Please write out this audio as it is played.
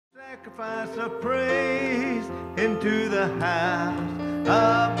Sacrifice of praise into the house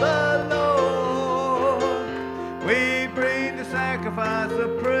of the Lord. We bring the sacrifice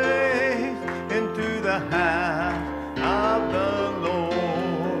of praise into the house of the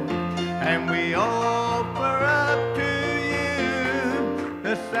Lord. And we offer up to you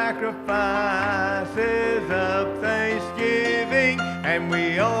the sacrifices of thanksgiving. And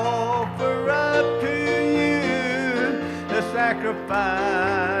we offer up to you the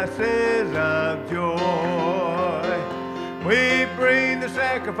sacrifices of joy. We bring the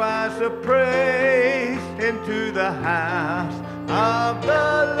sacrifice of praise into the house of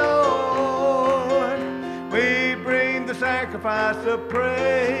the Lord. We bring the sacrifice of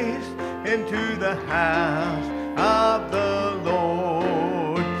praise into the house of the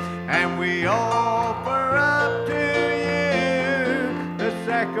Lord. And we offer up to you the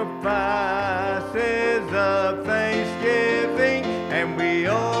sacrifices of thanksgiving, and we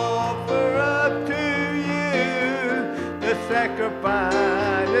offer up to you the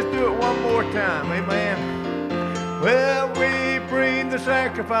sacrifice. Let's do it one more time, amen. Well, we bring the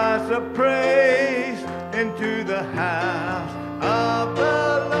sacrifice of praise into the house of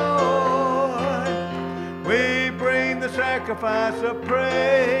the Lord. We bring the sacrifice of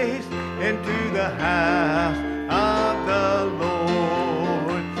praise into the house of the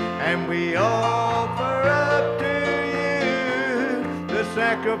Lord. And we offer up to you the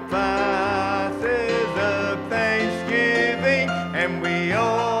sacrifices of thanksgiving. And we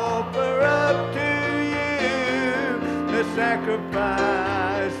offer up to you the sacrifices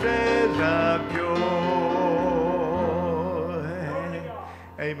of joy.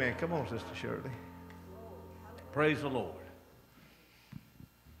 Amen. Come on, Sister Shirley. Praise the Lord.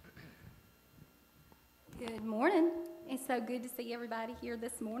 Good morning. It's so good to see everybody here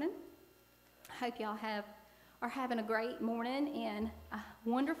this morning. I hope y'all are having a great morning and a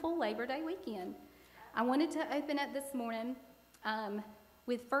wonderful Labor Day weekend. I wanted to open up this morning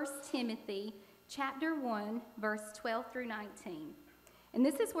with 1 Timothy chapter 1, verse 12 through 19. And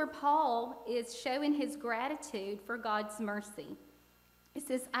this is where Paul is showing his gratitude for God's mercy. It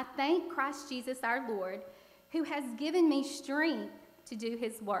says, I thank Christ Jesus our Lord, who has given me strength to do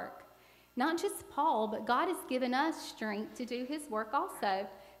his work. Not just Paul, but God has given us strength to do his work also.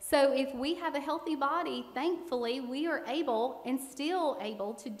 So if we have a healthy body, thankfully, we are able and still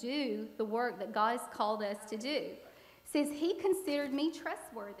able to do the work that God has called us to do. It says, he considered me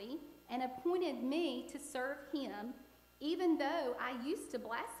trustworthy and appointed me to serve him, even though I used to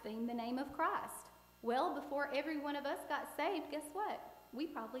blaspheme the name of Christ. Well, before every one of us got saved, guess what? We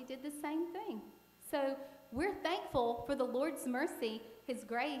probably did the same thing. So we're thankful for the Lord's mercy, his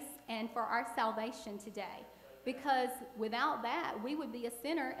grace, and for our salvation today. Because without that, we would be a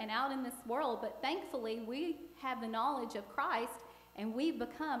sinner and out in this world. But thankfully, we have the knowledge of Christ, and we've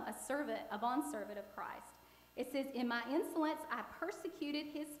become a bondservant of Christ. It says, in my insolence, I persecuted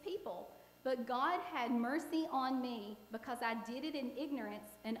his people, but God had mercy on me because I did it in ignorance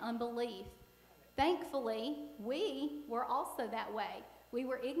and unbelief. Thankfully, we were also that way. We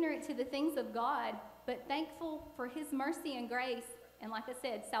were ignorant to the things of God, but thankful for his mercy and grace, and like I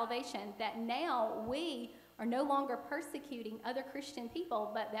said, salvation, that now we are no longer persecuting other Christian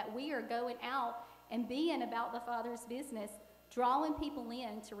people, but that we are going out and being about the Father's business, drawing people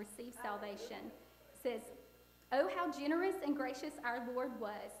in to receive salvation. It says, oh, how generous and gracious our Lord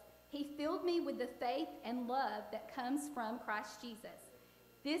was. He filled me with the faith and love that comes from Christ Jesus.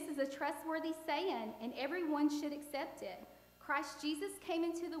 This is a trustworthy saying, and everyone should accept it. Christ Jesus came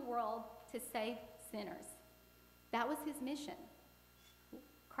into the world to save sinners. That was his mission.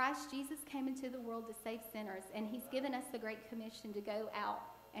 Christ Jesus came into the world to save sinners, and he's given us the Great Commission to go out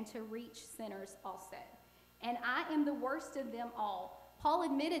and to reach sinners also. And I am the worst of them all. Paul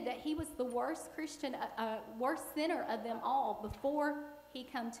admitted that he was the worst worst sinner of them all before he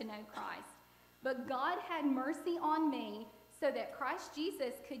come to know Christ. But God had mercy on me so that Christ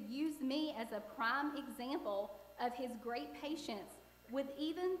Jesus could use me as a prime example of his great patience with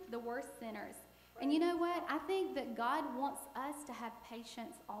even the worst sinners. And you know what? I think that God wants us to have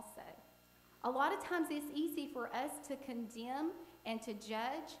patience also. A lot of times it's easy for us to condemn and to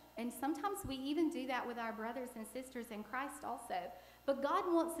judge, and sometimes we even do that with our brothers and sisters in Christ also. But God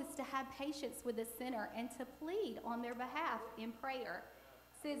wants us to have patience with the sinner and to plead on their behalf in prayer.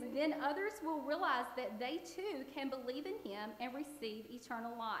 It says, then others will realize that they too can believe in him and receive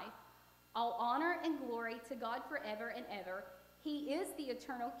eternal life. All honor and glory to God forever and ever. He is the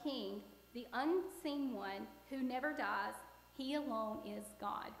eternal King, the unseen one who never dies. He alone is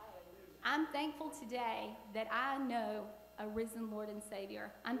God. I'm thankful today that I know a risen Lord and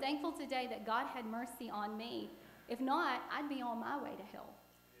Savior. I'm thankful today that God had mercy on me. If not, I'd be on my way to hell.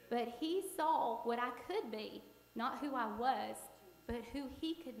 but he saw what I could be, not who I was, but who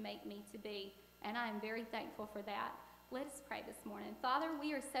he could make me to be. And I am very thankful for that. Let us pray this morning. Father,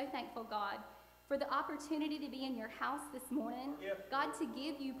 we are so thankful, God, for the opportunity to be in your house this morning. Yep. God, to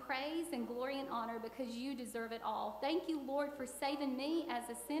give you praise and glory and honor because you deserve it all. Thank you, Lord, for saving me as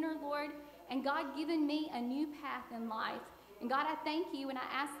a sinner, Lord, and God, giving me a new path in life. And God, I thank you, and I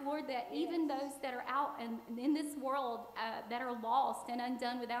ask, Lord, that even those that are out in this world that are lost and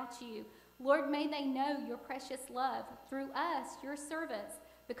undone without you, Lord, may they know your precious love through us, your servants,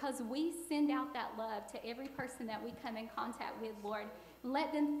 because we send out that love to every person that we come in contact with, Lord.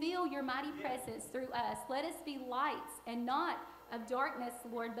 Let them feel your mighty presence through us. Let us be lights and not of darkness,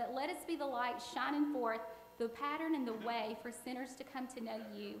 Lord, but let us be the light shining forth the pattern and the way for sinners to come to know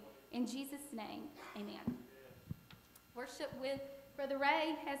you. In Jesus' name, amen. Worship with Brother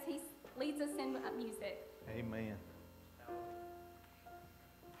Ray as he leads us in music. Amen.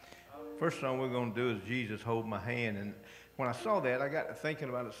 First song we're going to do is Jesus Hold My Hand. And when I saw that, I got to thinking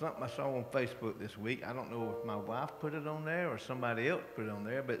about it, something I saw on Facebook this week. I don't know if my wife put it on there or somebody else put it on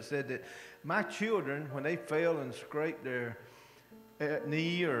there, but it said that my children, when they fell and scraped their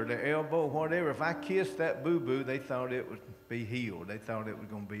knee or their elbow or whatever, if I kissed that boo-boo, they thought it would be healed. They thought it was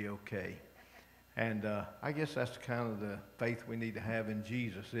going to be okay. And I guess that's kind of the faith we need to have in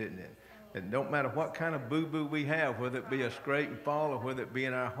Jesus, isn't it? It don't matter what kind of boo-boo we have, whether it be a scrape and fall or whether it be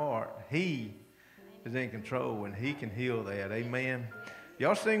in our heart, he is in control and he can heal that. Amen.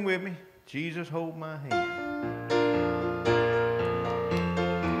 Y'all sing with me. Jesus, hold my hand.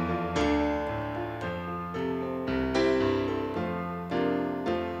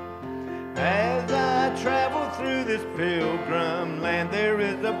 As I travel through this pilgrim land, there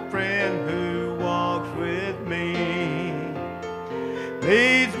is a friend who walks with me.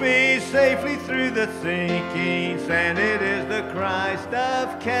 Leads me safely through the sinking sand. It is the Christ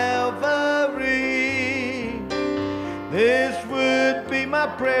of Calvary. This would be my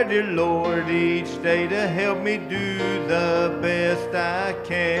prayer, dear Lord, each day to help me do the best I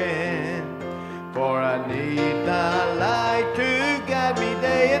can. For I need thy light to guide me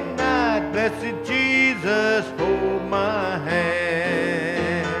day and night. Blessed Jesus, hold my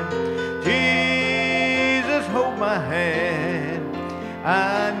hand. Jesus, hold my hand.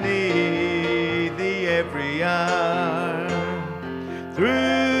 I need thee every hour.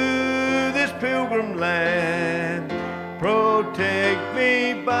 Through this pilgrim land, protect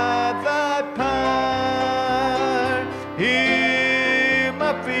me by thy power. Hear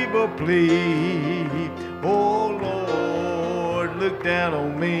my feeble plea. Oh Lord, look down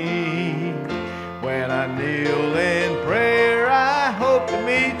on me. When I kneel in prayer, I hope to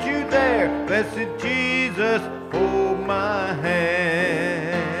meet you there. Blessed Jesus, hold my hand.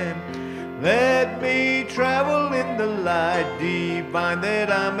 Let me travel in the light divine,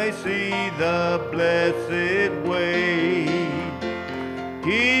 that I may see the blessed way.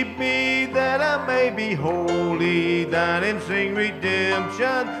 Keep me that I may be wholly thine, and sing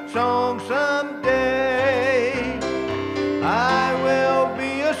redemption songs someday. I will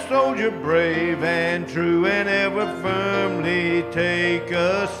be a soldier brave and true, and ever firmly take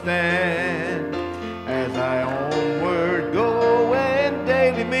a stand. As I onward go and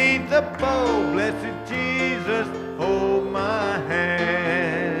daily meet the foe, blessed Jesus, hold my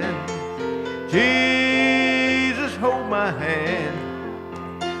hand. Jesus, hold my hand.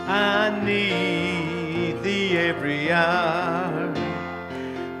 I need thee every hour.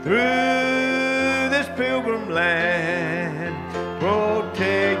 Through this pilgrim land,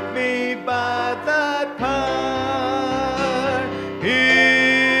 protect me by thy power.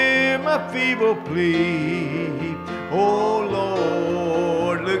 Hear my feeble plea. Oh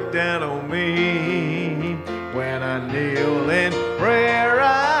Lord, look down on me. When I kneel in prayer,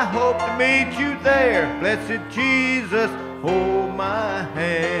 I hope to meet you there. Blessed Jesus, hold my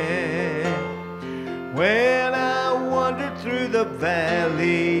hand. When I wander through the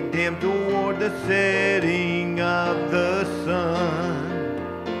valley dim toward the setting of the sun,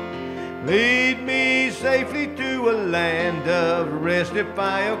 lead me safely to a land of rest, if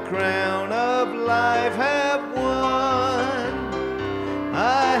I a crown of life have won.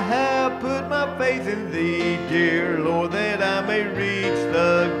 I have put my faith in thee, dear Lord, that I may reach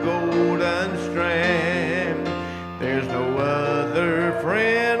the golden strand. There's no other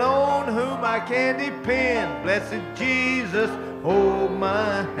friend on whom I can depend. Blessed Jesus, hold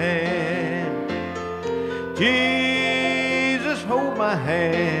my hand. Jesus, hold my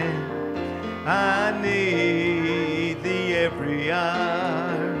hand. I need thee every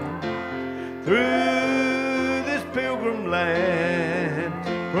hour. Through this pilgrim land,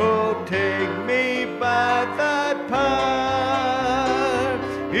 protect me by thy power.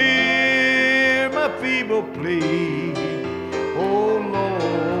 feeble plea. Oh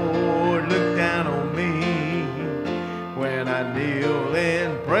Lord, look down on me. When I kneel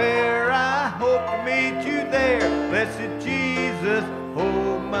in prayer, I hope to meet you there. Blessed Jesus,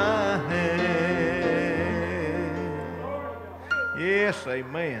 hold my hand. Yes,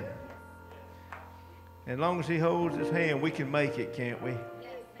 amen. As long as he holds his hand, we can make it, can't we?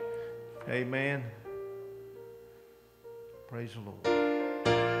 Amen. Praise the Lord.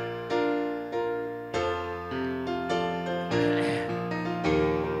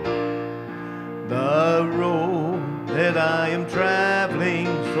 The road that I am traveling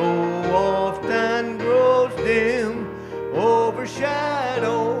so often grows dim,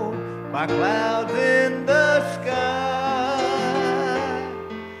 overshadowed by clouds in the sky.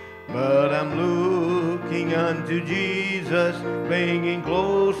 But I'm looking unto Jesus, clinging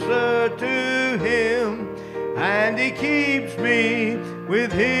closer to him, and he keeps me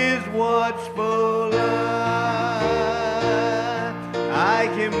with his watchful eye. I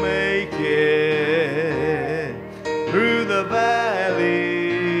can make it through the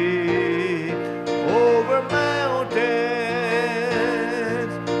valley, over mountains,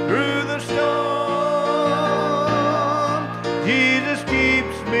 through the storm. Jesus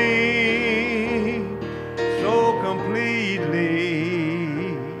keeps me so completely.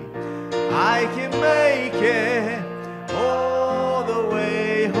 I can make it all the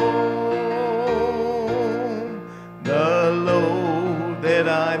way home. The load that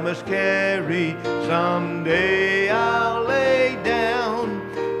I must carry, someday I'll lay down,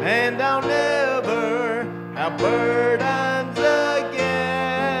 and I'll never have burdens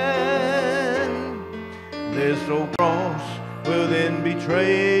again. This old cross will then be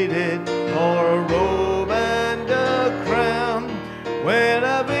traded for a robe and a crown when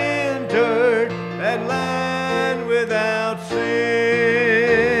I've entered that land without sin.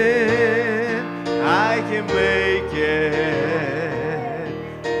 I can make it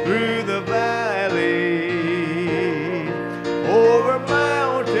through the valley, over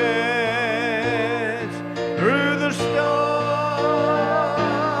mountains, through the storm.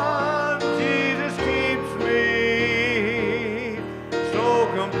 Jesus keeps me so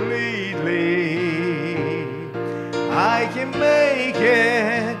completely. I can make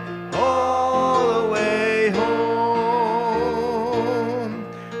it all the way home.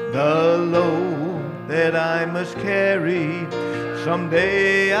 The load that I must carry,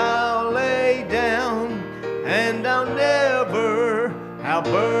 someday I'll lay down, and I'll never have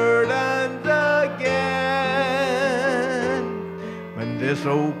burdens again. When this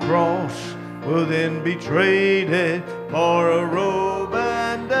old cross will then be traded for a robe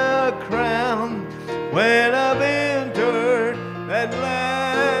and a crown, when I've entered that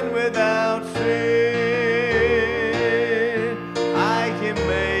land without sin, I can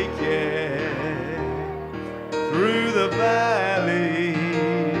make it through the valley,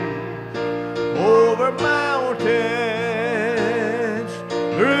 over mountains,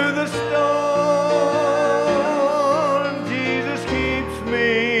 through the storm. Jesus keeps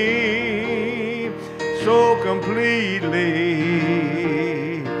me so completely.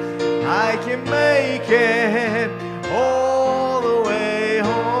 I can make it all the way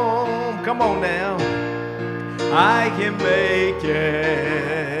home. Come on now. I can make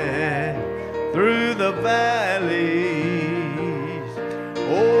it through the valleys,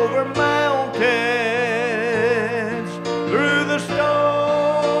 over mountains, through the storm.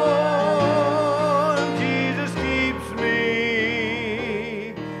 Jesus keeps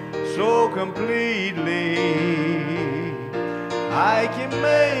me so completely. I can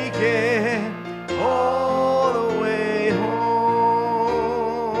make it all the way home.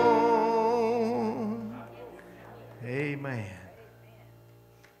 Amen.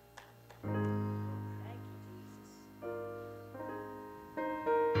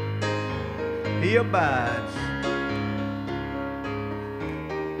 He abides.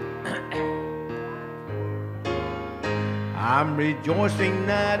 I'm rejoicing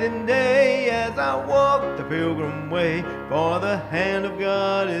night and day as I walk the pilgrim way, for the hand of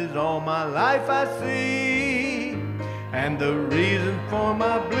God is all my life I see. And the reason for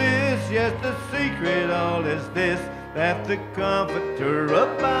my bliss, yes, the secret all is this, that the Comforter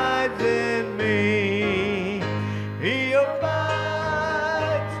abides in me. He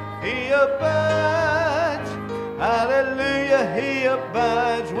abides, hallelujah, he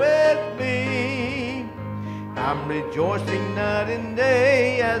abides with me. I'm rejoicing night and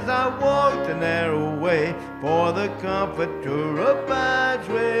day as I walk the narrow way, for the Comforter abides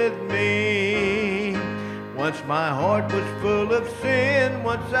with me. Once my heart was full of sin,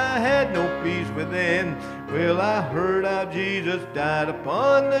 once I had no peace within, well, I heard how Jesus died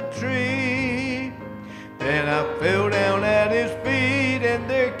upon the tree. Then I fell down at his feet, and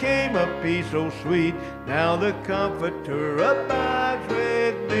there came a peace so sweet. Now the Comforter abides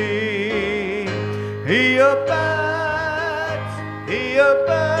with me. He abides, he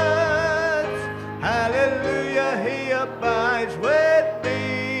abides, hallelujah, he abides with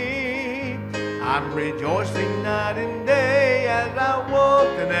me. I'm rejoicing night and day as I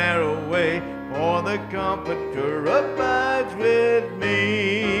walk the narrow way, for the Comforter abides with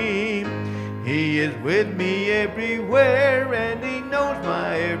me. He is with me everywhere, and he knows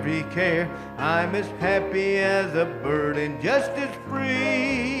my every care. I'm as happy as a bird and just as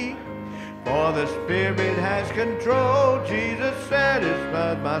free. For the Spirit has control, Jesus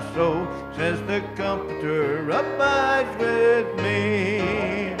satisfies my soul, since the Comforter abides with me.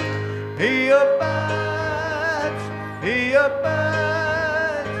 He abides, he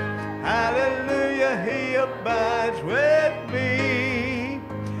abides, hallelujah, he abides with me.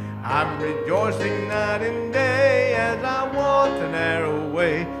 I'm rejoicing night and day as I walk the narrow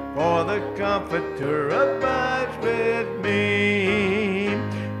way, for the Comforter abides with me.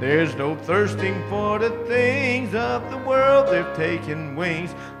 There's no thirsting for the things of the world, they've taken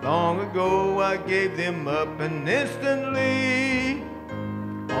wings. Long ago I gave them up, and instantly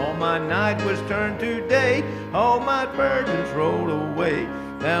all my night was turned to day, all my burdens rolled away.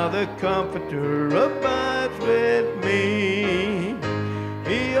 Now the Comforter abides with me.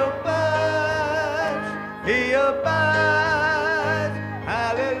 He abides, he abides,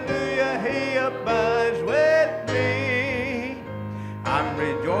 hallelujah, he abides with me. I'm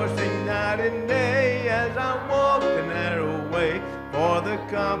rejoicing night and day as I walk the narrow way, for the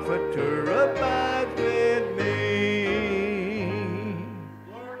Comforter abides with me.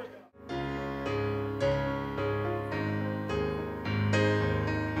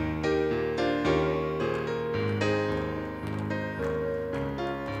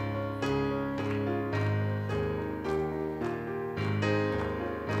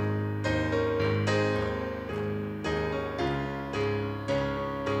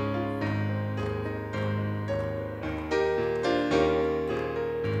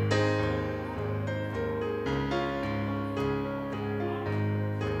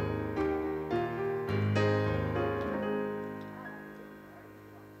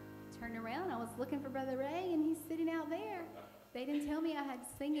 Looking for Brother Ray, and he's sitting out there. They didn't tell me I had to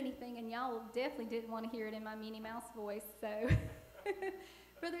sing anything, and y'all definitely didn't want to hear it in my Minnie Mouse voice, so.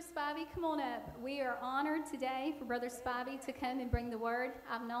 Brother Spivey, come on up. We are honored today for Brother Spivey to come and bring the word.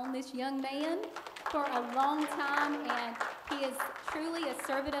 I've known this young man for a long time, and he is truly a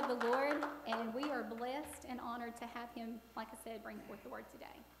servant of the Lord, and we are blessed and honored to have him, like I said, bring forth the word today.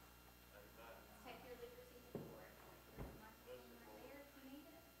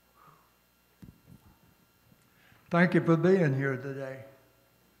 Thank you for being here today.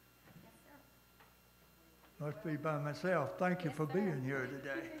 Yes, sir. Must be by myself. Thank you Yes, for sir. being here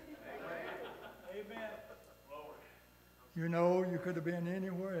today. Amen. You know, you could have been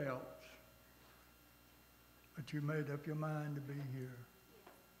anywhere else, but you made up your mind to be here.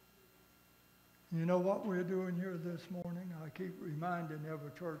 You know what we're doing here this morning? I keep reminding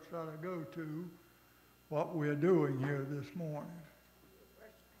every church that I go to what we're doing here this morning.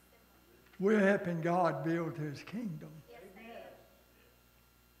 We're helping God build his kingdom. Yes,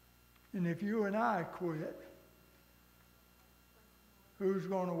 And if you and I quit, who's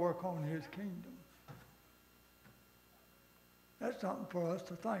going to work on his kingdom? That's something for us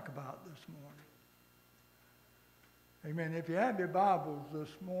to think about this morning. Amen. If you have your Bibles this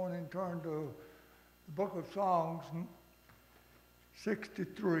morning, turn to the book of Psalms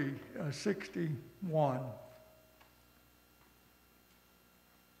 61.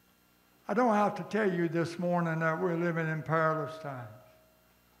 I don't have to tell you this morning that we're living in perilous times.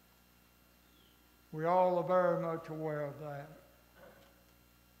 We all are very much aware of that.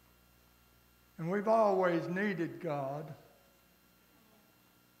 And we've always needed God.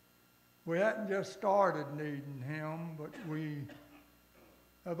 We hadn't just started needing him, but we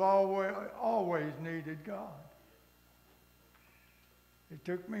have always needed God. It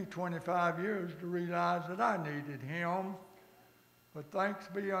took me 25 years to realize that I needed him. But thanks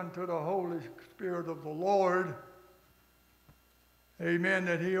be unto the Holy Spirit of the Lord, amen,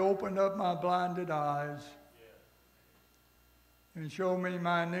 that he opened up my blinded eyes and showed me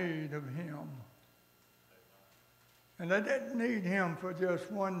my need of him. And I didn't need him for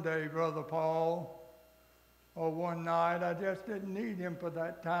just one day, Brother Paul, or one night. I just didn't need him for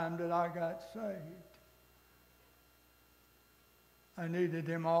that time that I got saved. I needed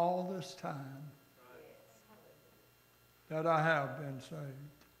him all this time that I have been saved.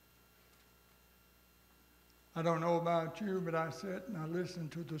 I don't know about you, but I sit and I listen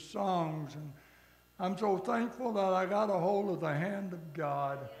to the songs, and I'm so thankful that I got a hold of the hand of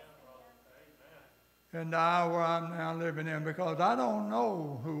God in the hour I'm now living in, because I don't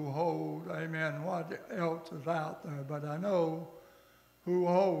know who holds, amen, what else is out there, but I know who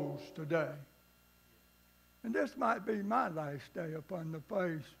holds today. And this might be my last day upon the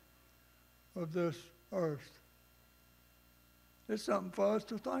face of this earth. It's something for us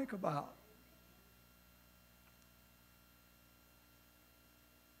to think about.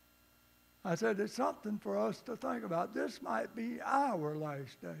 I said, it's something for us to think about. This might be our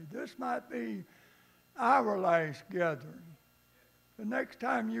last day. This might be our last gathering. The next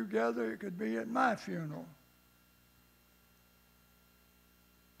time you gather, it could be at my funeral.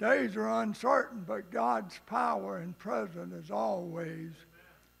 Days are uncertain, but God's power and presence is always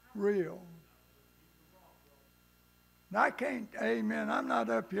real. And I can't, amen, I'm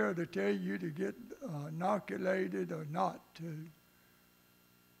not up here to tell you to get inoculated or not to.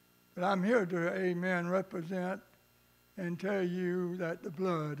 But I'm here to, amen, represent and tell you that the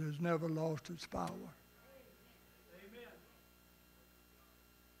blood has never lost its power. Amen.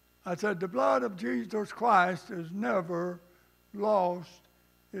 I said the blood of Jesus Christ has never lost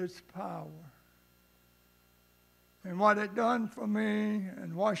its power. And what it done for me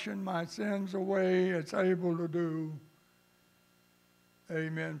and washing my sins away, it's able to do,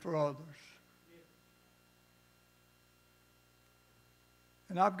 amen, for others.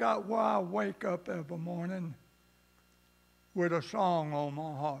 And I've got where I wake up every morning with a song on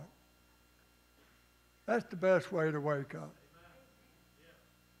my heart. That's the best way to wake up.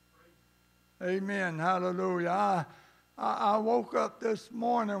 Amen. Hallelujah. I woke up this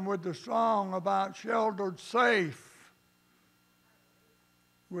morning with the song about sheltered safe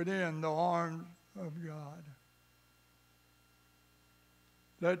within the arms of God.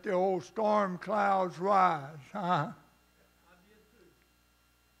 Let the old storm clouds rise, huh?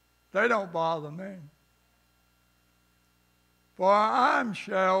 They don't bother me. For I'm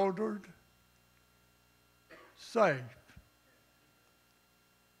sheltered, safe.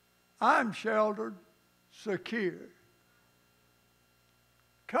 I'm sheltered, secure.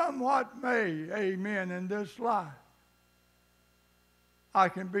 Come what may, amen, in this life, I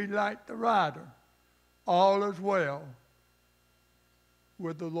can be like the writer. All is well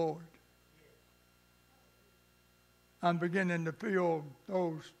with the Lord. I'm beginning to feel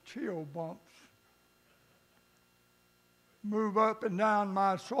those chill bumps move up and down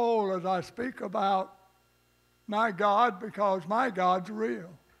my soul as I speak about my God, because my God's real.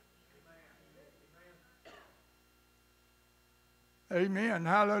 Amen.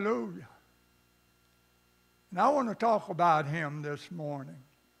 Hallelujah. And I want to talk about him this morning.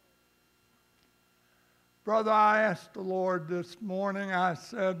 Brother, I asked the Lord this morning, I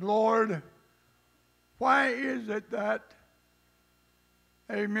said, Lord, why is it that,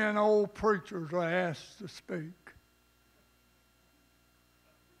 amen, old preachers are asked to speak?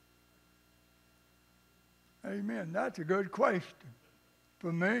 Amen. That's a good question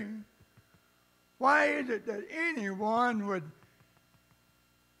for me. Why is it that anyone would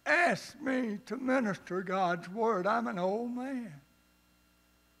ask me to minister God's word? I'm an old man.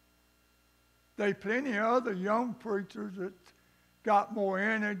 There's plenty of other young preachers that got more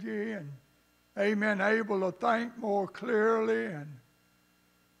energy and, amen, able to think more clearly and,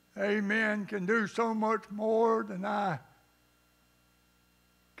 amen, can do so much more than I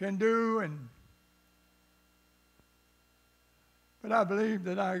can do. But I believe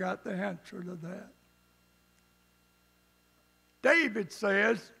that I got the answer to that. David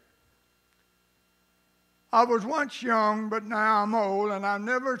says, I was once young, but now I'm old, and I've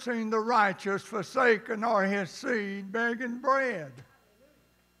never seen the righteous forsaken or his seed begging bread.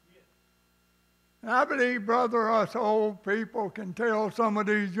 And I believe, brother, us old people can tell some of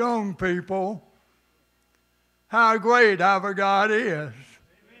these young people how great our God is.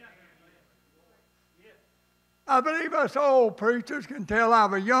 I believe us old preachers can tell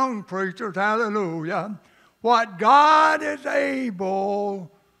our young preachers, hallelujah, what God is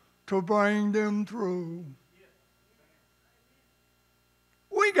able to bring them through.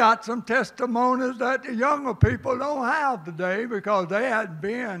 We got some testimonies that the younger people don't have today because they hadn't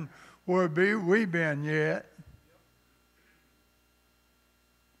been where we've been yet.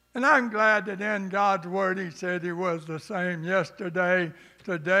 And I'm glad that in God's Word He said He was the same yesterday,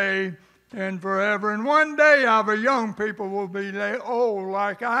 today, and forever. And one day our young people will be old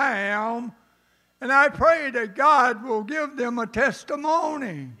like I am. And I pray that God will give them a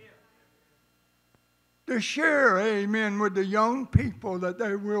testimony to share, amen, with the young people that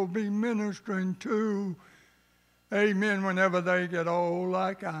they will be ministering to, amen, whenever they get old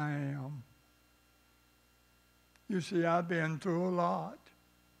like I am. You see, I've been through a lot.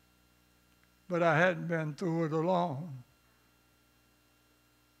 but I hadn't been through it alone.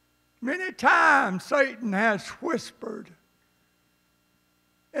 Many times Satan has whispered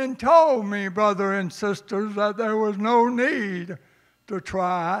and told me, brothers and sisters, that there was no need to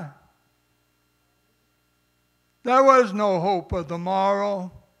try. There was no hope of tomorrow,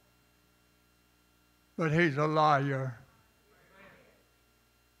 but he's a liar.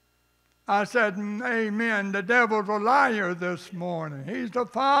 I said, amen, the devil's a liar this morning. He's the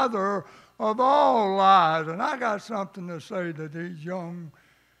father of all lies. And I got something to say to these young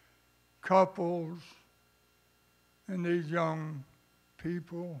couples and these young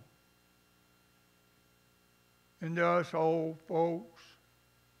people and us old folks.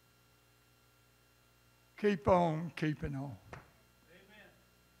 Keep on keeping on. Amen.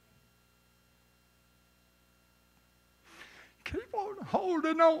 Keep on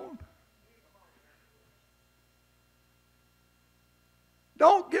holding on.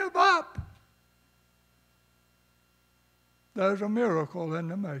 Don't give up. There's a miracle in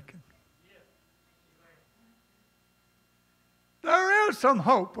the making. There is some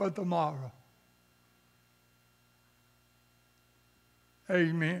hope for tomorrow.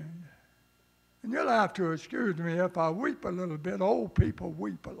 Amen. And you'll have to excuse me if I weep a little bit. Old people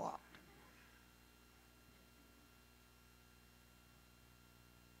weep a lot.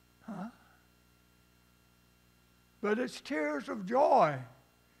 Huh? But it's tears of joy,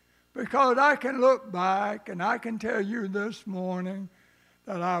 because I can look back and I can tell you this morning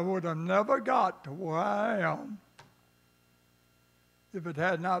that I would have never got to where I am if it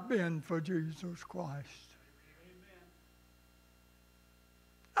had not been for Jesus Christ. Amen.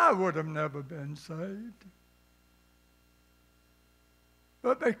 I would have never been saved.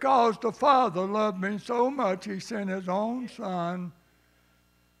 But because the Father loved me so much, he sent his own Son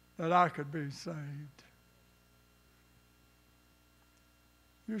that I could be saved.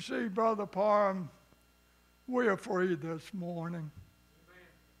 You see, Brother Parham, we are free this morning.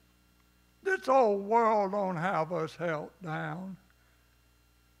 This old world don't have us held down.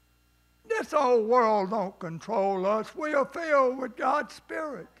 This old world don't control us. We are filled with God's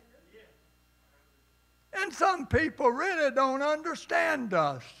Spirit. And some people really don't understand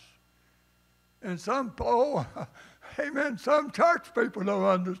us. And some, amen, some church people don't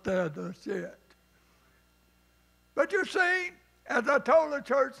understand us yet. But you see, as I told the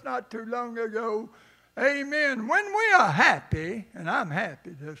church not too long ago, amen, when we are happy, and I'm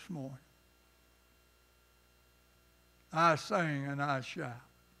happy this morning, I sing and I shout.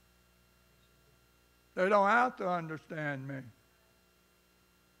 They don't have to understand me,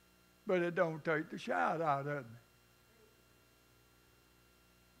 but it don't take the shout out of me.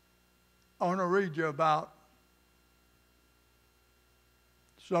 I want to read you about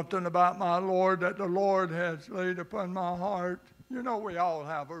something about my Lord that the Lord has laid upon my heart. You know, we all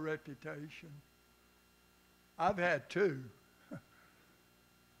have a reputation. I've had two.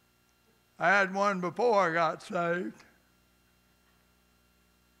 I had one before I got saved.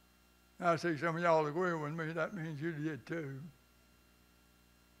 I see some of y'all agree with me. That means you did too.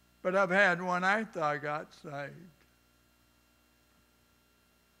 But I've had one after I got saved.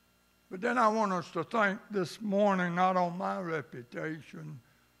 But then I want us to think this morning not on my reputation,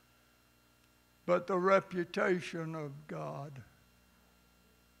 but the reputation of God.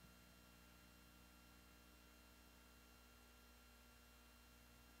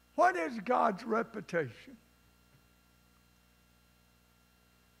 What is God's reputation?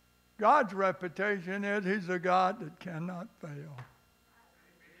 God's reputation is he's a God that cannot fail.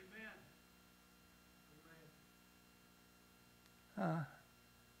 Amen.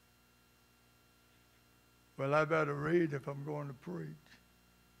 Well, I better read if I'm going to preach.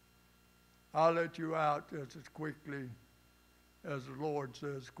 I'll let you out just as quickly as the Lord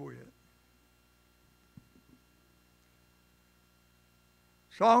says quit.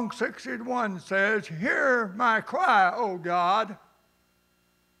 Song 61 says, "Hear my cry, O God.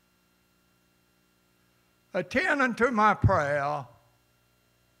 Attend unto my prayer.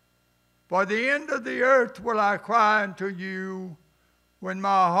 For the end of the earth will I cry unto you when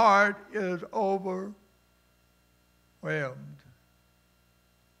my heart is overwhelmed.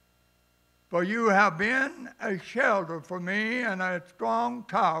 For you have been a shelter for me and a strong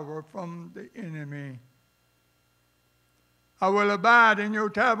tower from the enemy. I will abide in your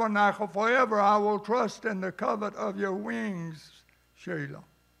tabernacle forever. I will trust in the covert of your wings, Selah.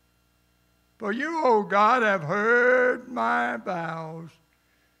 For you, O God, have heard my vows.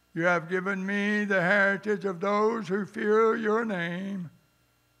 You have given me the heritage of those who fear your name.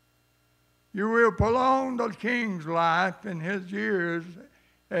 You will prolong the king's life in his years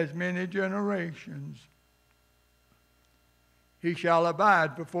as many generations. he shall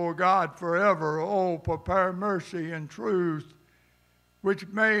abide before God forever. Oh, prepare mercy and truth, which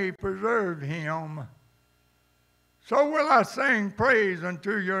may preserve him. So will I sing praise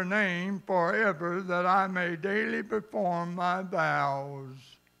unto your name forever, that I may daily perform my vows.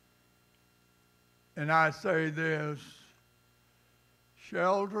 And I say this,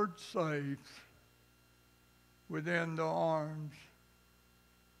 sheltered safe within the arms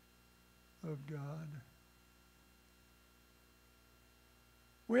of God.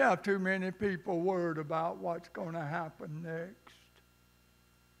 We have too many people worried about what's going to happen next.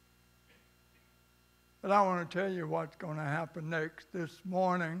 But I want to tell you what's going to happen next this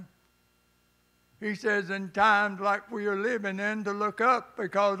morning. He says, in times like we are living in, to look up,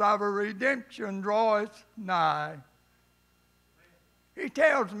 because our redemption draweth nigh. He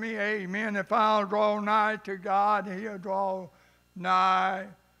tells me, amen, if I'll draw nigh to God, he'll draw nigh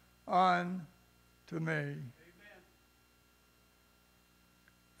unto me.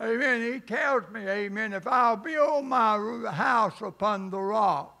 Amen. He tells me, amen, if I'll build my house upon the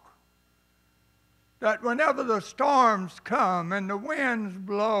rock, that whenever the storms come and the winds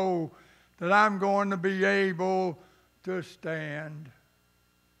blow, that I'm going to be able to stand.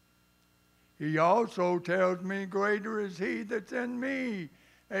 He also tells me, greater is he that's in me,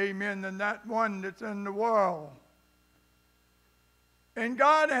 amen, than that one that's in the world. And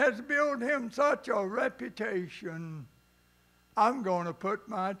God has built him such a reputation, I'm going to put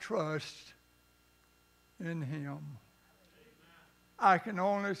my trust in him. I can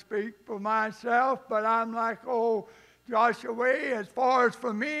only speak for myself, but I'm like, oh, Joshua, as far as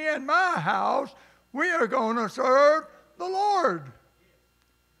for me and my house, we are going to serve the Lord.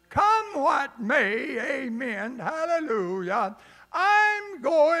 Come what may, amen, hallelujah. I'm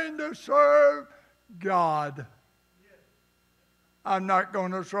going to serve God. I'm not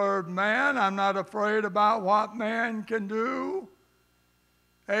going to serve man. I'm not afraid about what man can do.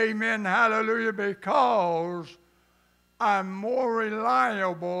 Amen, hallelujah, because I'm more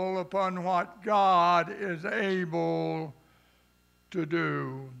reliable upon what God is able to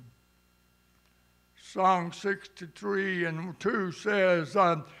do. Psalm 63:2 says,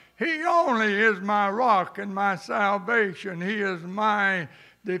 he only is my rock and my salvation. He is my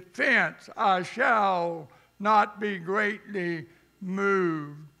defense. I shall not be greatly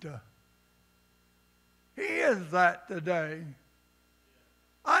moved. He is that today.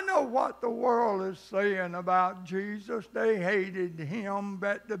 I know what the world is saying about Jesus. They hated him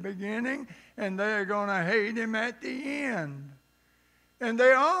at the beginning, and they're going to hate him at the end. And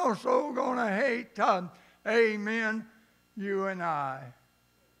they're also going to hate, amen, you and I.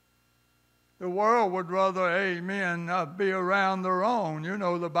 The world would rather, amen, be around their own. You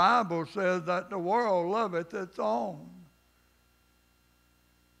know, the Bible says that the world loveth its own.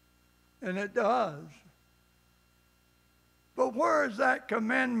 And it does. But where is that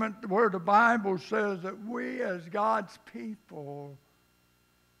commandment where the Bible says that we as God's people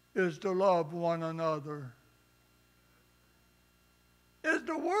is to love one another? Is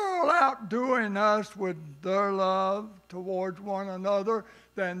the world outdoing us with their love towards one another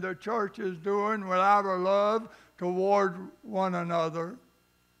than the church is doing with our love toward one another?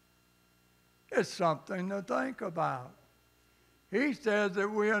 It's something to think about. He says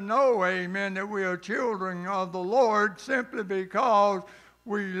that we know, amen, that we are children of the Lord simply because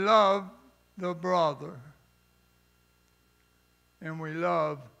we love the brother and we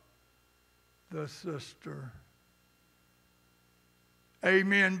love the sister.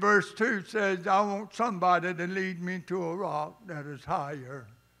 Amen. Verse 2 says, I want somebody to lead me to a rock that is higher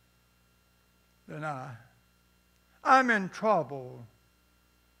than I. I'm in trouble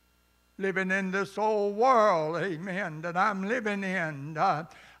living in this old world, amen, that I'm living in.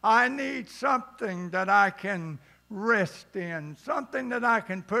 I need something that I can rest in, something that I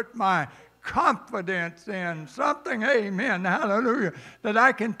can put my confidence in, something, amen, hallelujah, that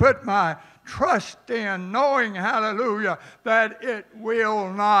I can put my trust in, knowing, hallelujah, that it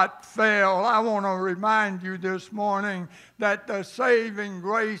will not fail. I want to remind you this morning that the saving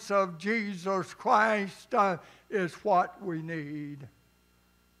grace of Jesus Christ is what we need.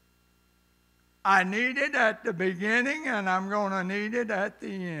 I need it at the beginning, and I'm going to need it at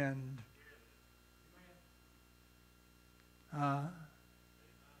the end.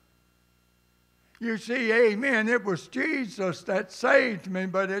 You see, amen, it was Jesus that saved me,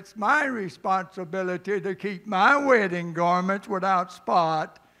 but it's my responsibility to keep my wedding garments without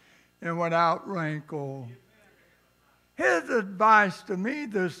spot and without wrinkle. His advice to me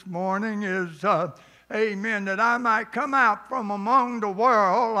this morning is, amen, that I might come out from among the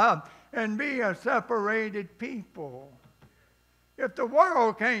world and be a separated people. If the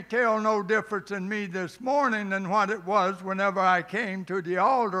world can't tell no difference in me this morning than what it was whenever I came to the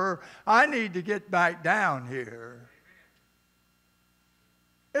altar, I need to get back down here.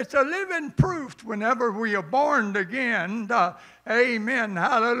 It's a living proof whenever we are born again, amen,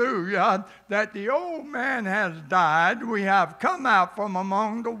 hallelujah, that the old man has died. We have come out from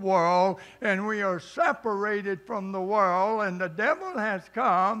among the world, and we are separated from the world, and the devil has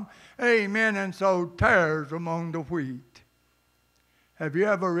come, amen, and sowed tares among the wheat. Have you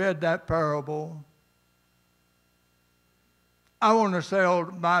ever read that parable? I want to tell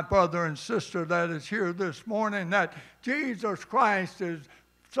my brother and sister that is here this morning that Jesus Christ is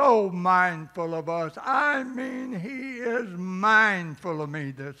so mindful of us. I mean, he is mindful of me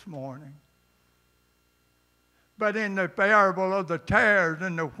this morning. But in the parable of the tares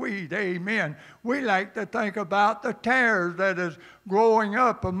and the wheat, amen, we like to think about the tares that is growing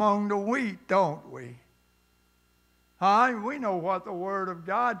up among the wheat, don't we? We know what the Word of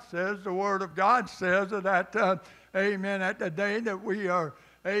God says. The Word of God says that, amen, at the day that we are,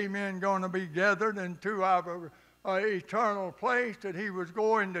 amen, going to be gathered into our eternal place, that he was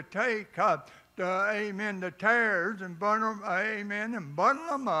going to take, the tares and burn them, amen, and bundle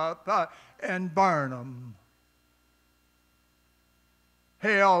them up and burn them.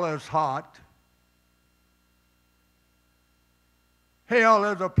 Hell is hot. Hell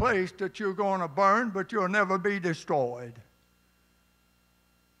is a place that you're going to burn, but you'll never be destroyed.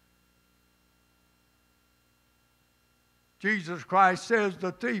 Jesus Christ says,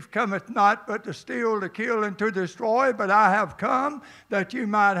 the thief cometh not but to steal, to kill, and to destroy, but I have come that you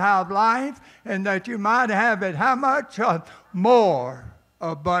might have life, and that you might have it how much? More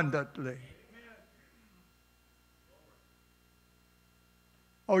abundantly.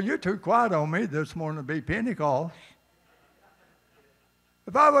 Oh, you're too quiet on me this morning to be Pentecost.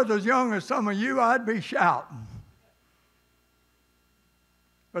 If I was as young as some of you, I'd be shouting.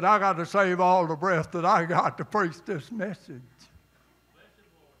 But I got to save all the breath that I got to preach this message.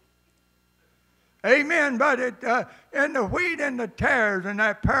 Amen. But in the wheat and the tares in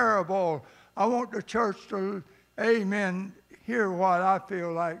that parable, I want the church to, amen, hear what I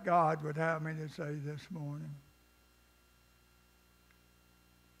feel like God would have me to say this morning.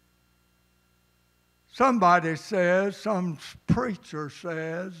 Somebody says, some preacher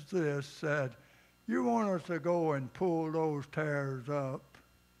says this, said, you want us to go and pull those tares up?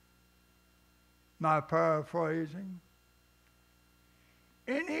 My paraphrasing.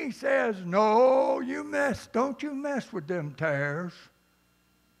 And he says, no, don't you mess with them tares.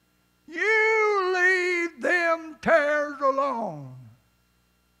 You leave them tares alone.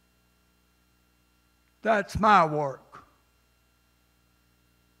 That's my work.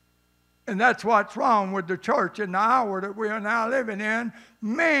 And that's what's wrong with the church in the hour that we are now living in.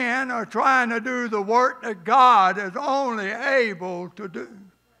 Men are trying to do the work that God is only able to do.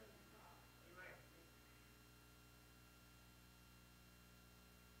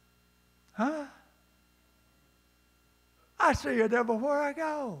 Huh? I see it everywhere I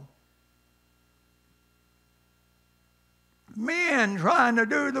go. Men trying to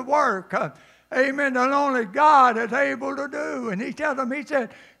do the work, amen, that only God is able to do. And he tells them, he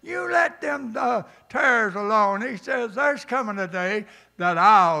said, you let them tares alone. He says, there's coming a day that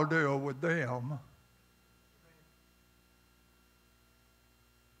I'll deal with them.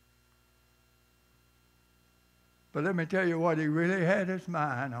 But let me tell you what he really had his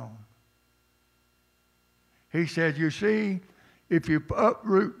mind on. He said, you see, if you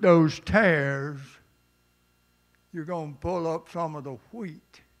uproot those tares, you're going to pull up some of the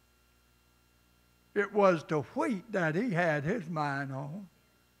wheat. It was the wheat that he had his mind on.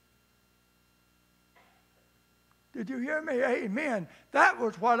 Did you hear me? Amen. That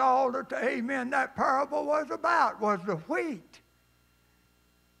was what that parable was about, was the wheat.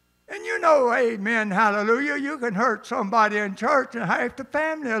 And you know, amen, hallelujah, you can hurt somebody in church and half the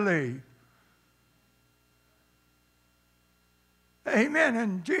family will leave. Amen.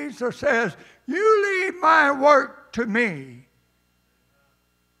 And Jesus says, you leave my work to me.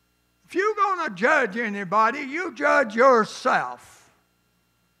 If you're going to judge anybody, you judge yourself.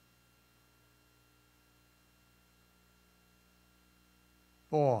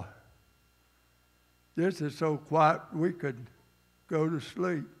 Boy, this is so quiet we could go to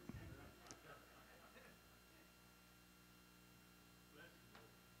sleep.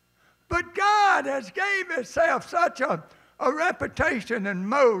 But God has gave himself such a reputation in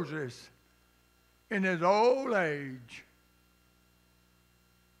Moses in his old age.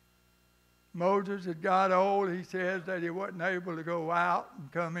 Moses had got old. He says that he wasn't able to go out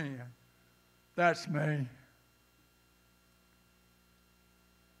and come in. That's me.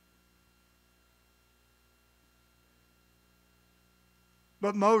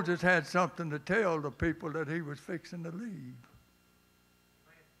 But Moses had something to tell the people that he was fixing to leave.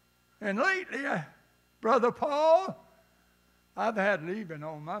 And lately, Brother Paul, I've had leaving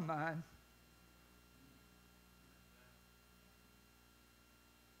on my mind.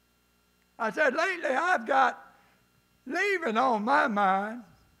 I said, lately I've got leaving on my mind.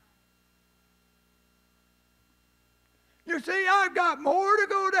 You see, I've got more to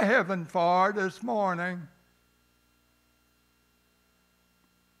go to heaven for this morning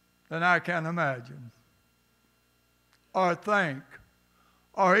than I can imagine or think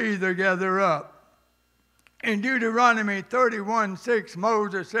or either gather up. In Deuteronomy 31:6,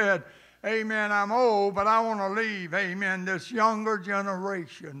 Moses said, amen, I'm old, but I want to leave, amen, this younger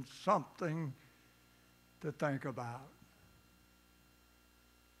generation something to think about.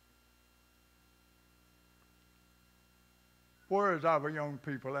 Where is our young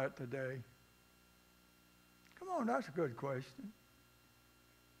people at today? Come on, that's a good question.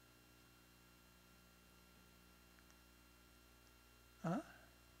 Huh?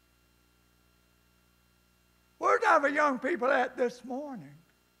 Where's our young people at this morning?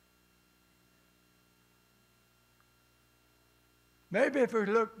 Maybe if we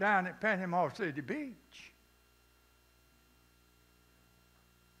look down at Panama City Beach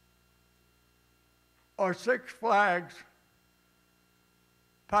or Six Flags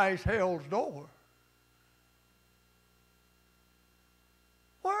past Hell's Door.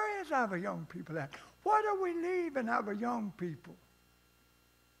 Where is our young people at? What are we leaving our young people?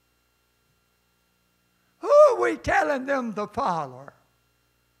 Who are we telling them to follow?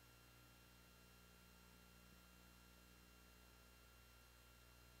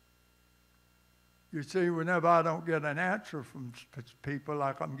 You see, whenever I don't get an answer from people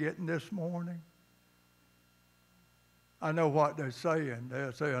like I'm getting this morning, I know what they're saying.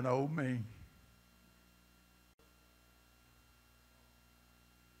 They're saying, oh, me.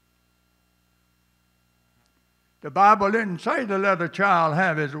 The Bible didn't say to let a child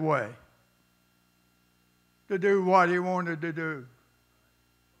have his way, to do what he wanted to do.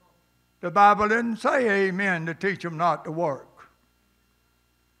 The Bible didn't say, amen, to teach him not to work.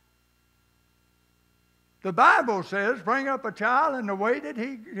 The Bible says, bring up a child in the way that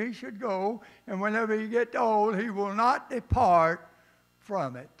he should go, and whenever he gets old, he will not depart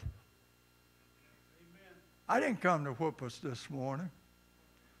from it. Amen. I didn't come to whoop us this morning.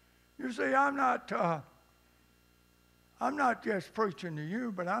 You see, I'm not just preaching to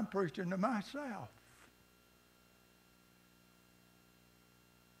you, but I'm preaching to myself.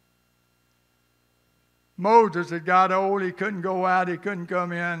 Moses had got old, he couldn't go out, he couldn't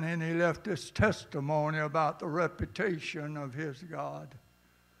come in, and he left this testimony about the reputation of his God.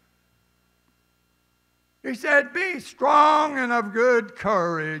 He said, be strong and of good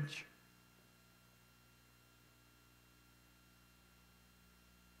courage.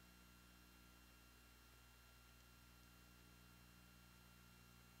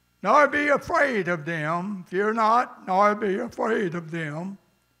 Nor be afraid of them, fear not, nor be afraid of them.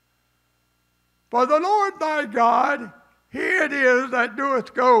 For the Lord thy God, he it is that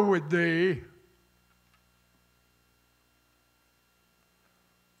doeth go with thee.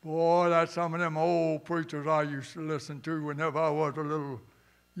 Boy, that's some of them old preachers I used to listen to whenever I was a little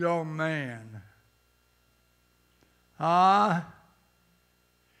young man.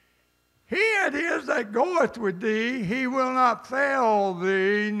 He it is that goeth with thee, he will not fail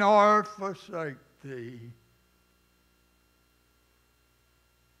thee, nor forsake thee.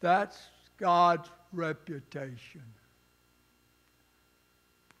 That's God's reputation.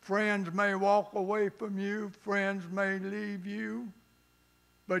 Friends may walk away from you, friends may leave you,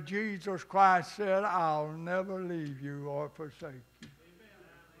 but Jesus Christ said, I'll never leave you or forsake you.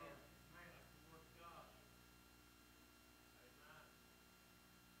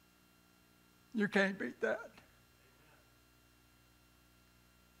 You can't beat that.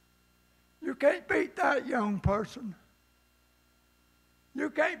 You can't beat that young person. You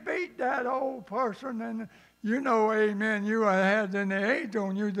can't beat that old person. And you know, amen, you had an age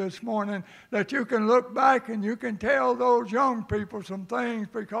on you this morning that you can look back and you can tell those young people some things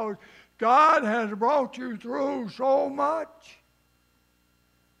because God has brought you through so much.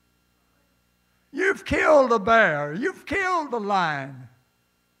 You've killed a bear. You've killed a lion.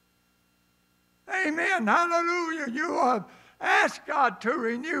 Amen. Hallelujah. You have asked God to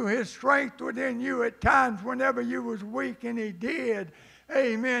renew his strength within you at times whenever you was weak, and he did.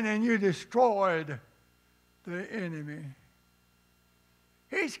 Amen. And you destroyed the enemy.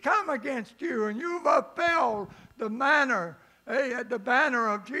 He's come against you, and you've upheld the banner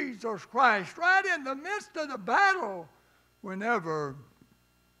of Jesus Christ right in the midst of the battle whenever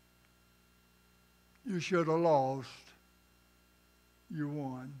you should have lost. you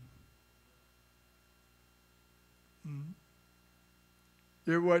won.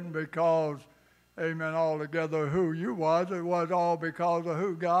 It wasn't because, amen, altogether who you was. It was all because of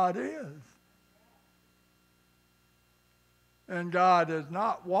who God is. And God is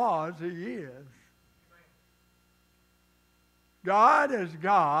not was, He is. God is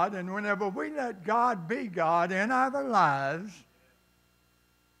God, and whenever we let God be God in our lives,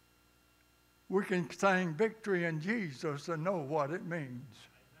 we can sing victory in Jesus and know what it means.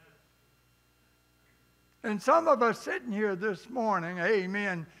 And some of us sitting here this morning,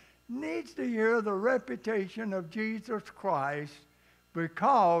 amen, needs to hear the reputation of Jesus Christ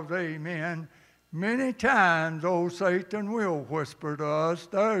because, amen, many times old Satan will whisper to us,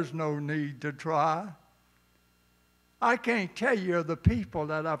 there's no need to try. I can't tell you the people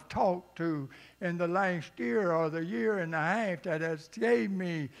that I've talked to in the last year or the year and a half that has gave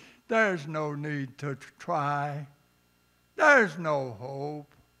me, there's no need to try. There's no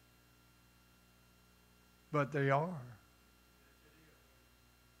hope. But they are.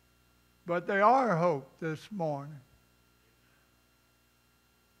 But they are hope this morning.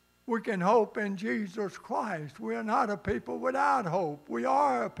 We can hope in Jesus Christ. We are not a people without hope. We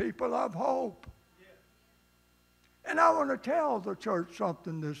are a people of hope. And I want to tell the church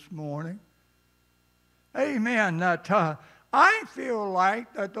something this morning. Amen. That I feel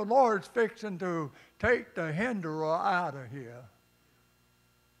like that the Lord's fixing to take the hinderer out of here.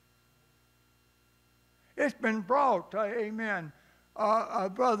 It's been brought, amen,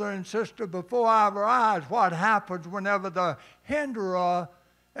 brother and sister, before our eyes what happens whenever the hinderer,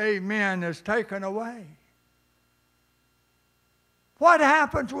 amen, is taken away. What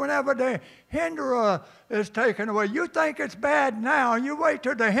happens whenever the hinderer is taken away? You think it's bad now, you wait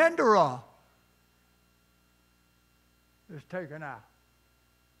till the hinderer is taken out.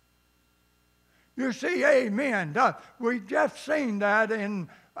 You see, amen, we just seen that in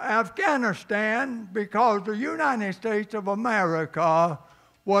Afghanistan because the United States of America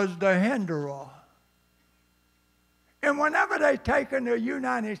was the hinderer. And whenever they taken the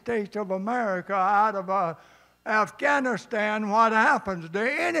United States of America out of Afghanistan, what happens?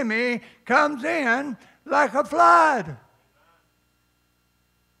 The enemy comes in like a flood.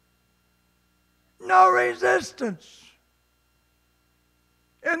 No resistance.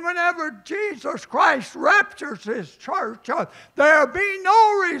 And whenever Jesus Christ raptures His church, there'll be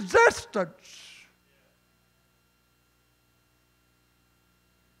no resistance.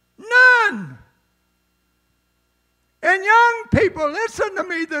 None. And young people, listen to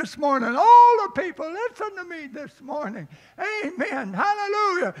me this morning. All the people, listen to me this morning. Amen.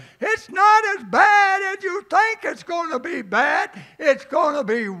 Hallelujah. It's not as bad as you think it's going to be bad. It's going to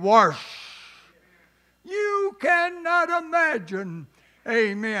be worse. You cannot imagine,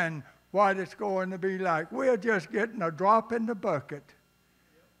 amen, what it's going to be like. We're just getting a drop in the bucket.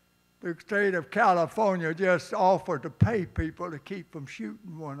 The state of California just offered to pay people to keep from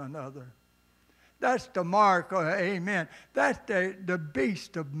shooting one another. That's the mark of, amen, that's the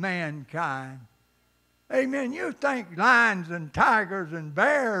beast of mankind. Amen. You think lions and tigers and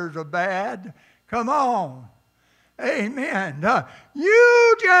bears are bad? Come on. Amen.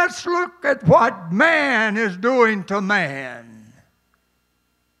 You just look at what man is doing to man.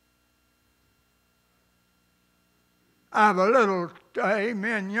 I have a little,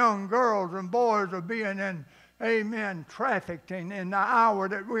 amen, young girls and boys are being in, amen, trafficking in the hour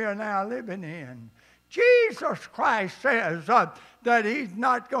that we are now living in. Jesus Christ says that He's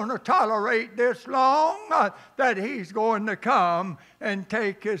not going to tolerate this long, that He's going to come and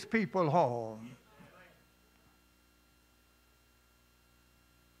take His people home.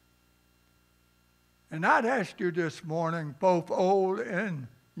 And I'd ask you this morning, both old and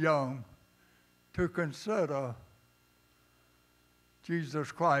young, to consider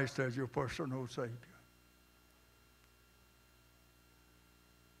Jesus Christ as your personal Savior.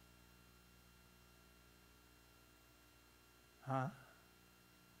 Huh?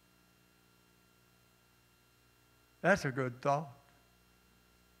 That's a good thought.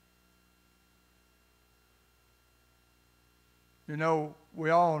 You know, we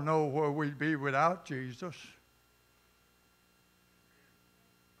all know where we'd be without Jesus.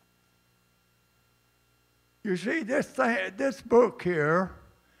 You see, this book here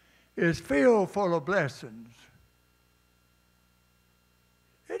is filled full of blessings.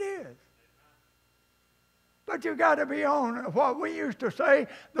 It is. But you got to be on what we used to say,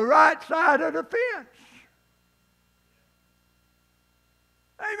 the right side of the fence.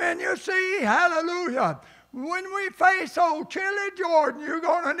 Amen. You see, hallelujah. When we face old Chilly Jordan, you're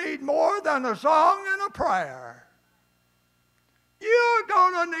going to need more than a song and a prayer. You're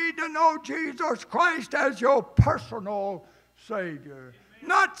going to need to know Jesus Christ as your personal Savior.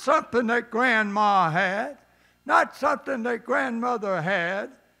 Not something that grandma had, not something that grandmother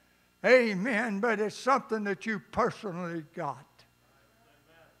had. Amen. But it's something that you personally got.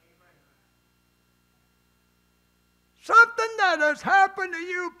 Something that has happened to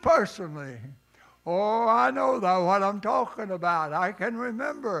you personally. Oh, I know what I'm talking about. I can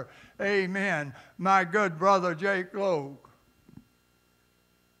remember, amen, my good brother Jake Logue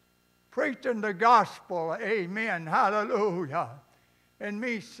preaching the gospel, amen, hallelujah. And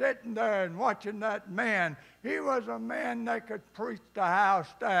me sitting there and watching that man. He was a man that could preach the house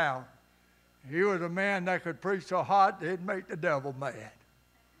down. He was a man that could preach so hot it'd make the devil mad.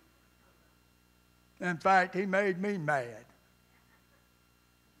 In fact, he made me mad.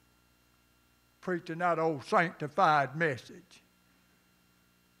 Preaching that old sanctified message.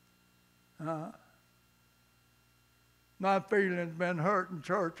 My feelings been hurt in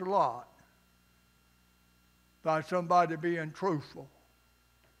church a lot by somebody being truthful.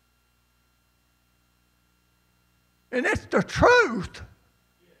 And it's the truth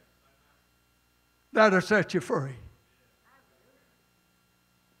that'll set you free.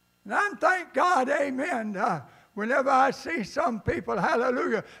 And I thank God, amen, whenever I see some people,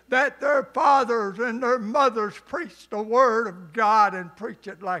 hallelujah, that their fathers and their mothers preach the Word of God and preach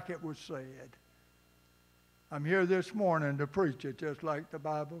it like it was said. I'm here this morning to preach it just like the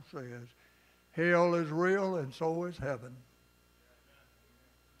Bible says. Hell is real and so is heaven.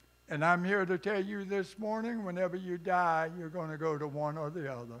 And I'm here to tell you this morning, whenever you die, you're going to go to one or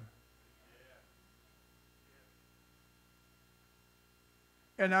the other.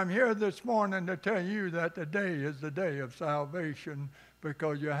 And I'm here this morning to tell you that today is the day of salvation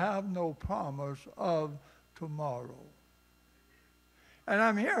because you have no promise of tomorrow. And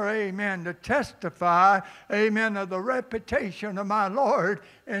I'm here, amen, to testify, amen, of the reputation of my Lord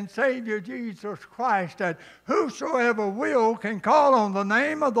and Savior Jesus Christ, that whosoever will can call on the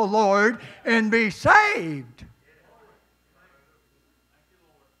name of the Lord and be saved.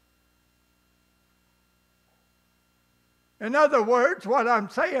 In other words, what I'm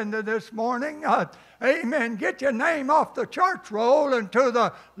saying to this morning, amen, get your name off the church roll into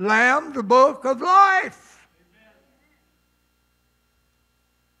the Lamb's Book of Life.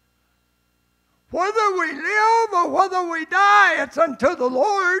 Whether we live or whether we die, it's unto the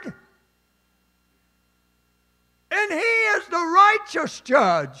Lord. And He is the righteous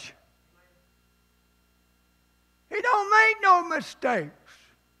judge. He don't make no mistakes.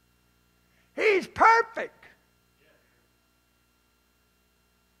 He's perfect.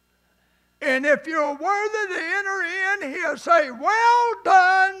 And if you're worthy to enter in, He'll say, "Well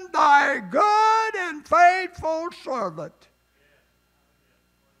done, thy good and faithful servant."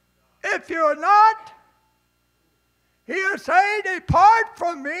 If you're not, He'll say, "Depart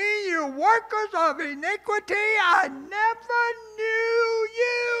from me, you workers of iniquity, I never knew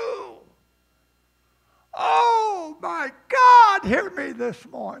you." Oh my God, hear me this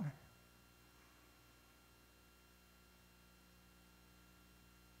morning.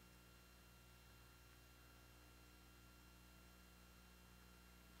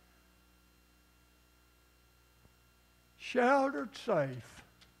 Sheltered safe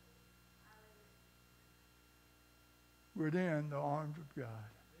within the arms of God.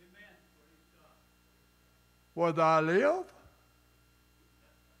 Amen. Whether I live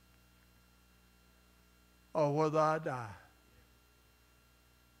or whether I die.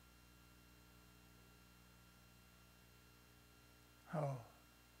 Oh.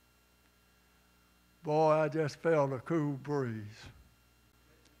 Boy, I just felt a cool breeze.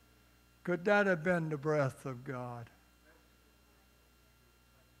 Could that have been the breath of God?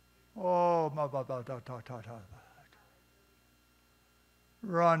 Oh, my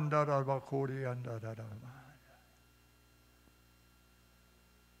run da da ba kori and da da da.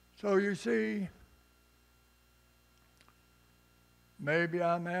 So you see, maybe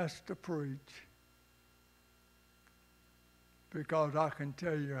I'm asked to preach because I can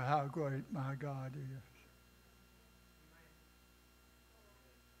tell you how great my God is.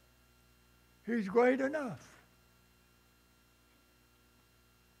 He's great enough.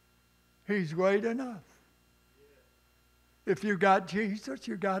 He's great enough. If you got Jesus,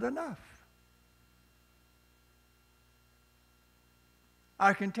 you got enough.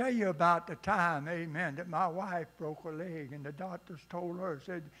 I can tell you about the time, amen, that my wife broke her leg and the doctors told her,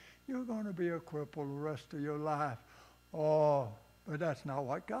 said, "You're going to be a cripple the rest of your life." Oh, but that's not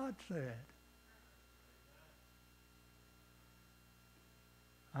what God said.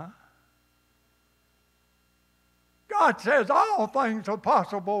 Huh? God says all things are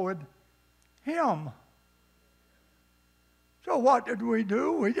possible with Him. So what did we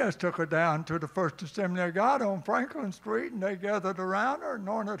do? We just took her down to the First Assembly of God on Franklin Street, and they gathered around her,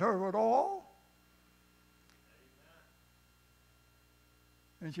 anointed her with oil.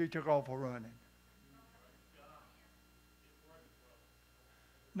 And she took off running.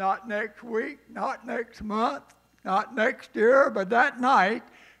 Not next week, not next month, not next year, but that night,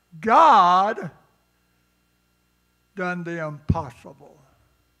 God done the impossible.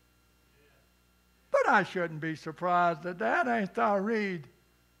 But I shouldn't be surprised at that after I read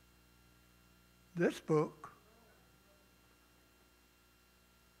this book.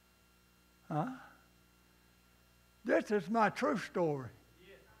 Huh? This is my true story.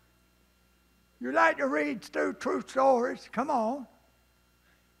 You like to read true stories? Come on.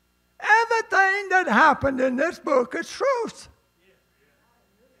 Everything that happened in this book is truth.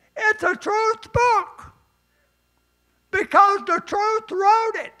 It's a truth book because the truth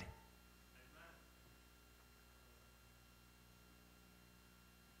wrote it.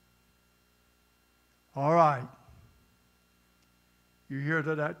 All right. You hear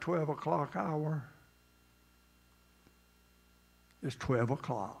to that 12 o'clock hour? It's 12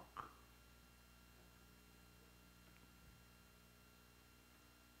 o'clock.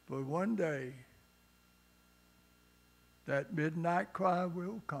 But one day, that midnight cry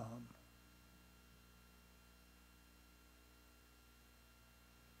will come.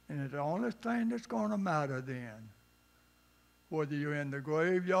 And it's the only thing that's going to matter then, whether you're in the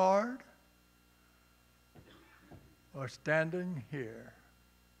graveyard or standing here,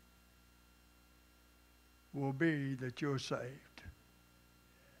 will be that you're saved.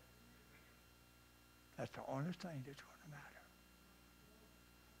 That's the only thing that's going to matter.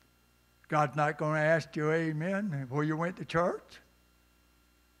 God's not going to ask you, amen, where you went to church.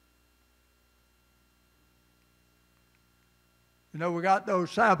 You know, we got those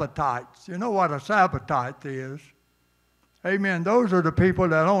Sabbatites. You know what a Sabbatite is? Amen. Those are the people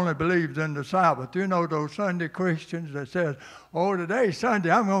that only believes in the Sabbath. You know those Sunday Christians that says, oh, today's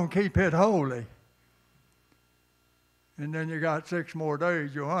Sunday, I'm going to keep it holy. And then you got 6 more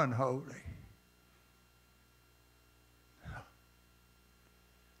days you're unholy.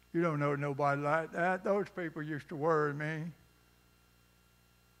 You don't know nobody like that. Those people used to worry me.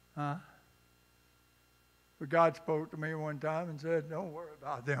 Huh? But God spoke to me one time and said, don't worry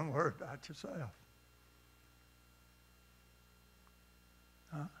about them, worry about yourself.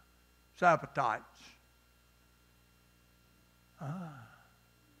 Huh? Sabbatites.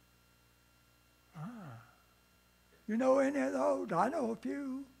 You know any of those? I know a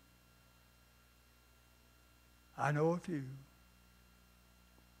few. I know a few.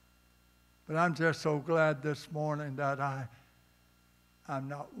 But I'm just so glad this morning that I'm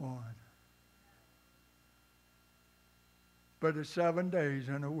not one. But it's 7 days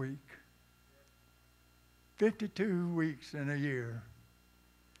in a week. 52 weeks in a year.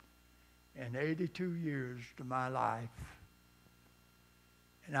 And 82 years to my life.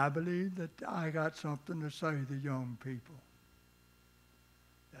 And I believe that I got something to say to young people.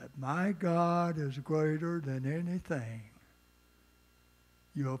 That my God is greater than anything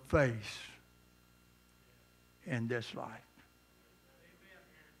you'll face in this life.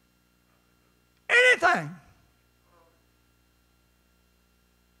 Anything.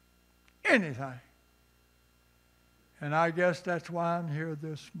 Anything. And I guess that's why I'm here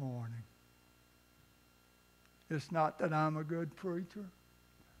this morning. It's not that I'm a good preacher.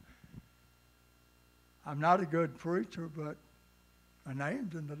 I'm not a good preacher, but my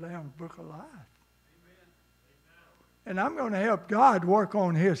name's in the Lamb's Book of Life. Amen. And I'm going to help God work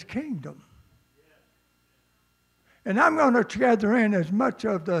on His kingdom. And I'm going to gather in as much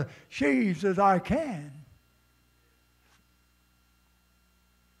of the sheaves as I can.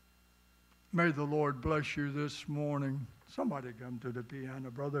 May the Lord bless you this morning. Somebody come to the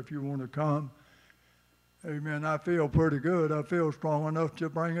piano, brother, if you want to come. Amen. I feel pretty good. I feel strong enough to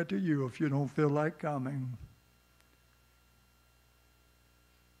bring it to you if you don't feel like coming.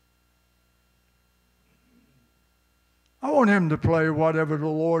 I want him to play whatever the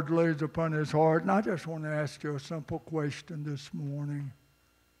Lord lays upon his heart, and I just want to ask you a simple question this morning.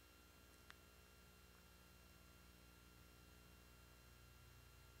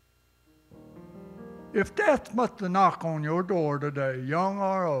 If death must knock on your door today, young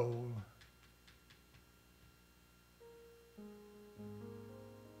or old,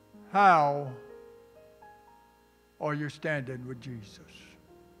 how are you standing with Jesus?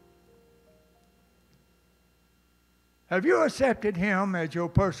 Have you accepted Him as your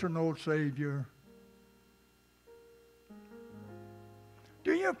personal Savior?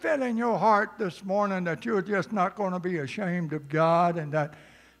 Do you feel in your heart this morning that you're just not going to be ashamed of God and that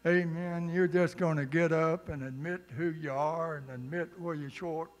Amen. You're just going to get up and admit who you are and admit where your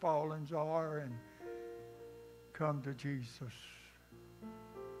shortfallings are and come to Jesus.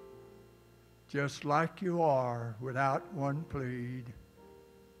 Just like you are, without one plead,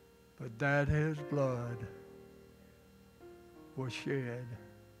 but that his blood was shed.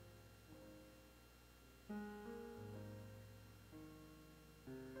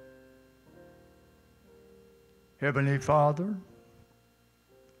 Heavenly Father,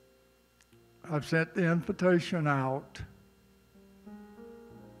 I've sent the invitation out.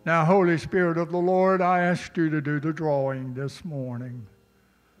 Now, Holy Spirit of the Lord, I ask you to do the drawing this morning.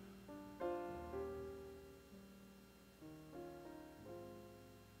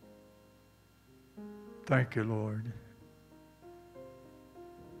 Thank you, Lord.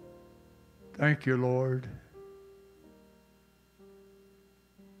 Thank you, Lord.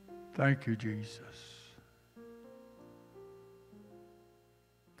 Thank you, Jesus.